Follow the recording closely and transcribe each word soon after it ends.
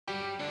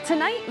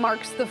Tonight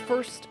marks the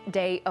first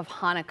day of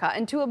Hanukkah,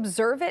 and to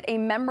observe it, a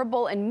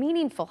memorable and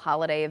meaningful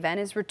holiday event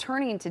is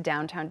returning to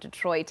downtown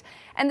Detroit.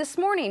 And this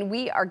morning,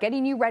 we are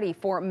getting you ready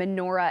for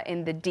Menorah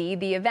in the D.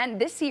 The event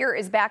this year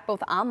is back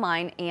both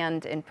online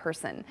and in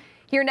person.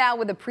 Here now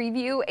with a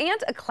preview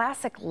and a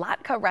classic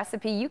latke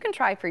recipe you can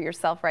try for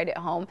yourself right at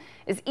home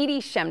is Edie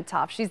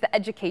Shemtoff. She's the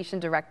education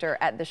director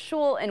at the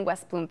Shul in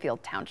West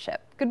Bloomfield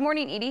Township. Good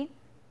morning, Edie.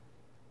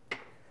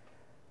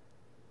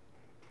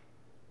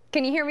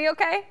 Can you hear me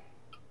okay?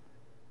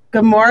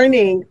 Good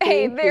morning.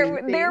 Hey,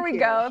 there we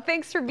go.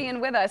 Thanks for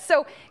being with us.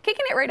 So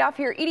kicking it right off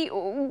here, Edie,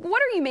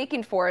 what are you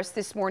making for us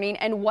this morning,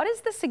 and what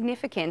is the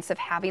significance of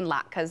having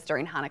latkes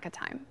during Hanukkah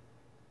time?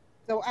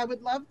 So I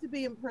would love to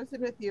be in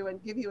person with you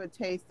and give you a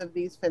taste of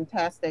these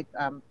fantastic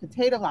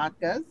potato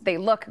latkes. They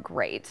look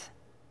great.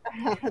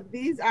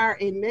 These are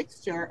a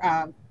mixture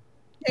of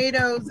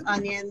potatoes,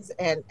 onions,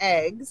 and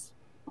eggs,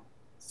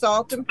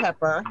 salt and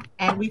pepper,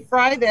 and we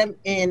fry them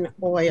in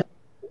oil.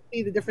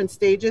 See the different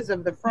stages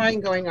of the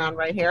frying going on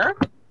right here.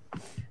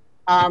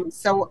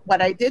 So what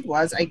I did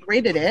was I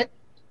grated it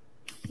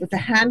with a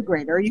hand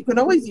grater. You can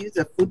always use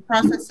a food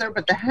processor,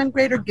 but the hand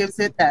grater gives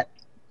it that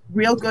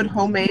real good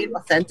homemade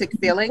authentic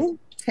feeling,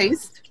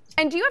 taste.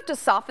 And do you have to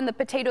soften the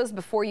potatoes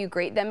before you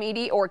grate them,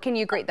 Edie, or can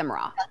you grate them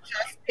raw? I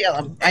just peel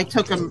them. I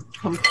took them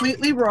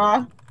completely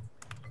raw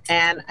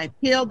and I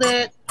peeled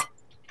it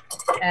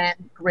and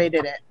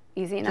grated it.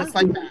 Easy enough. Just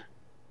like that.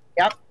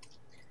 Yep.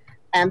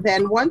 And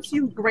then once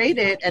you grate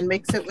it and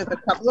mix it with a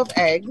couple of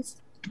eggs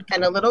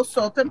and a little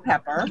salt and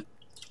pepper,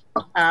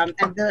 and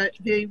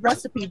the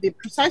recipe, the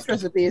precise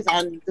recipe is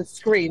on the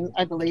screen,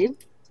 I believe.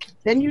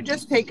 Then you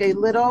just take a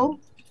little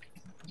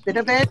bit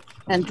of it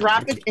and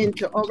drop it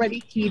into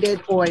already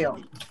heated oil.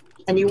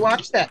 And you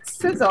watch that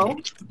sizzle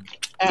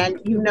and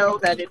you know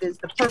that it is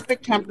the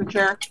perfect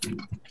temperature,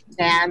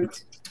 and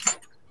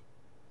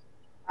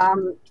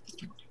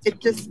it's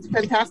just a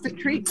fantastic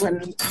treat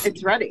when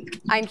it's ready.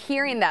 I'm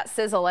hearing that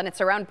sizzle, and it's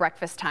around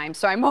breakfast time,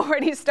 so I'm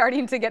already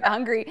starting to get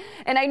hungry.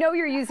 And I know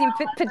you're using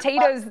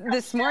potatoes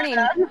this morning.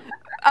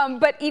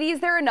 But Edie, is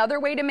there another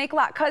way to make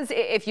latkes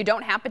if you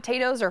don't have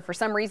potatoes or for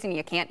some reason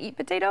you can't eat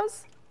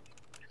potatoes?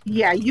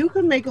 Yeah, you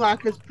can make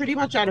latkes pretty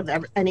much out of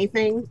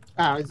anything.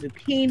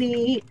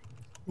 Zucchini,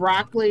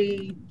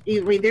 broccoli.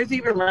 I mean, there's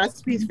even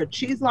recipes for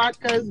cheese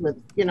latkes with,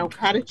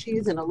 cottage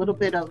cheese and a little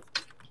bit of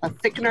a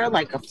thickener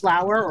like a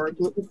flour or a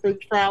gluten-free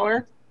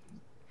flour.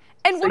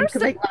 And what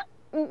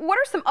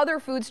are some other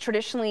foods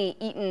traditionally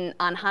eaten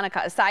on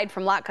Hanukkah aside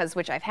from latkes,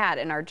 which I've had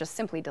and are just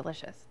simply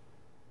delicious?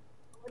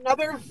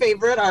 Another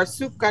favorite are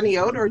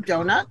sufganiyot or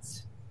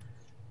donuts.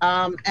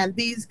 And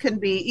these can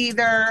be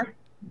either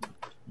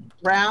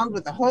round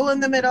with a hole in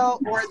the middle,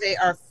 or they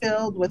are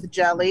filled with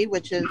jelly,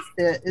 which is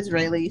the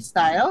Israeli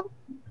style.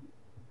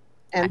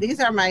 And these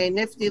are my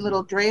nifty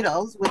little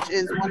dreidels, which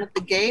is one of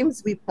the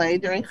games we play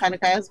during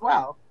Hanukkah as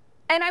well.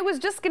 And I was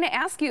just going to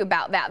ask you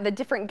about that, the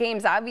different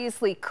games.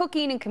 Obviously,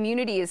 cooking and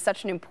community is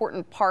such an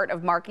important part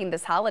of marking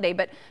this holiday,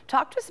 but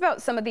talk to us about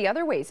some of the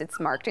other ways it's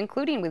marked,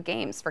 including with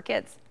games for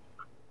kids.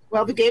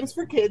 Well, the games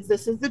for kids,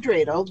 this is the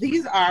dreidel.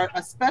 These are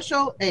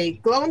a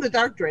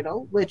glow-in-the-dark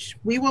dreidel, which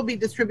we will be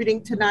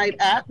distributing tonight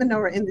at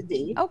Menorah in the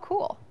D. Oh,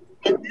 cool.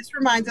 And this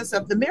reminds us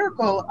of the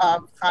miracle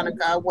of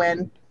Hanukkah,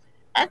 when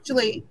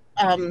actually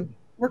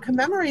we're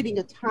commemorating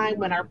a time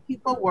when our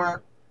people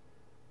were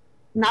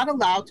not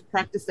allowed to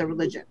practice their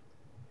religion.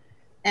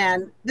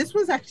 And this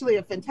was actually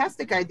a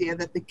fantastic idea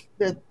that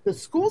the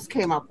schools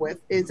came up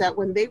with, is that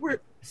when they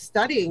were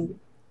studying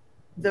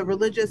the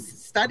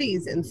religious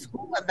studies in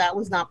school, and that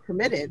was not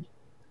permitted,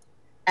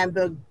 and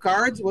the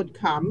guards would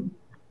come,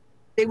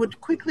 they would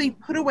quickly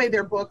put away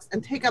their books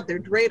and take out their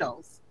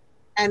dreidels.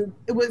 And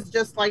it was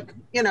just like,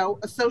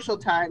 a social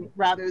time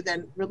rather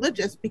than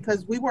religious,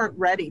 because we weren't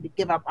ready to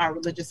give up our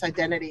religious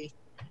identity.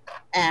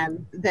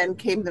 And then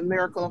came the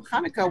miracle of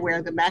Hanukkah,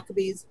 where the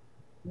Maccabees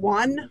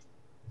won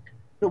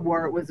the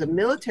war. It was a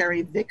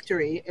military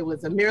victory. It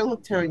was a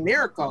military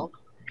miracle.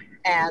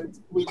 And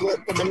we lit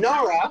the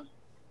menorah,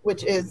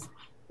 which is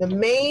the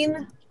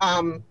main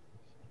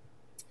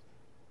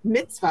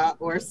mitzvah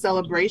or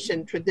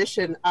celebration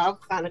tradition of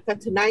Hanukkah.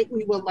 Tonight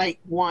we will light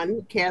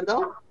one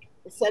candle.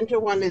 The center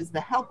one is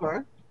the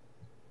helper.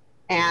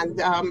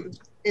 And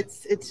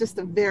it's just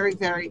a very,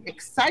 very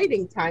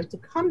exciting time to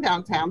come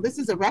downtown. This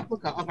is a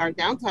replica of our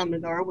downtown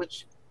menorah,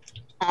 which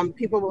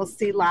people will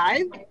see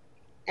live.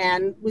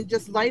 And we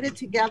just light it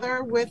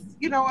together with,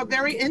 a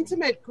very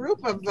intimate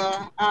group of,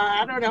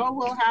 I don't know,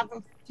 we'll have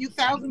a few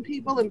thousand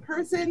people in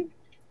person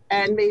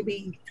and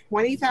maybe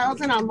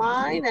 20,000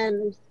 online.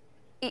 And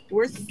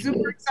we're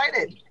super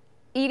excited.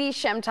 Edie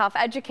Shemtoff,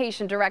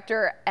 Education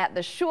Director at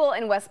the Shul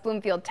in West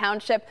Bloomfield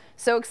Township.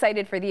 So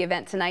excited for the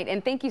event tonight.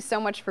 And thank you so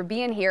much for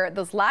being here.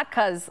 Those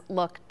latkes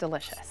look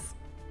delicious.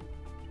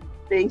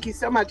 Thank you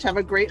so much. Have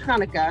a great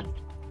Hanukkah.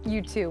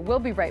 You too. We'll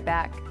be right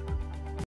back.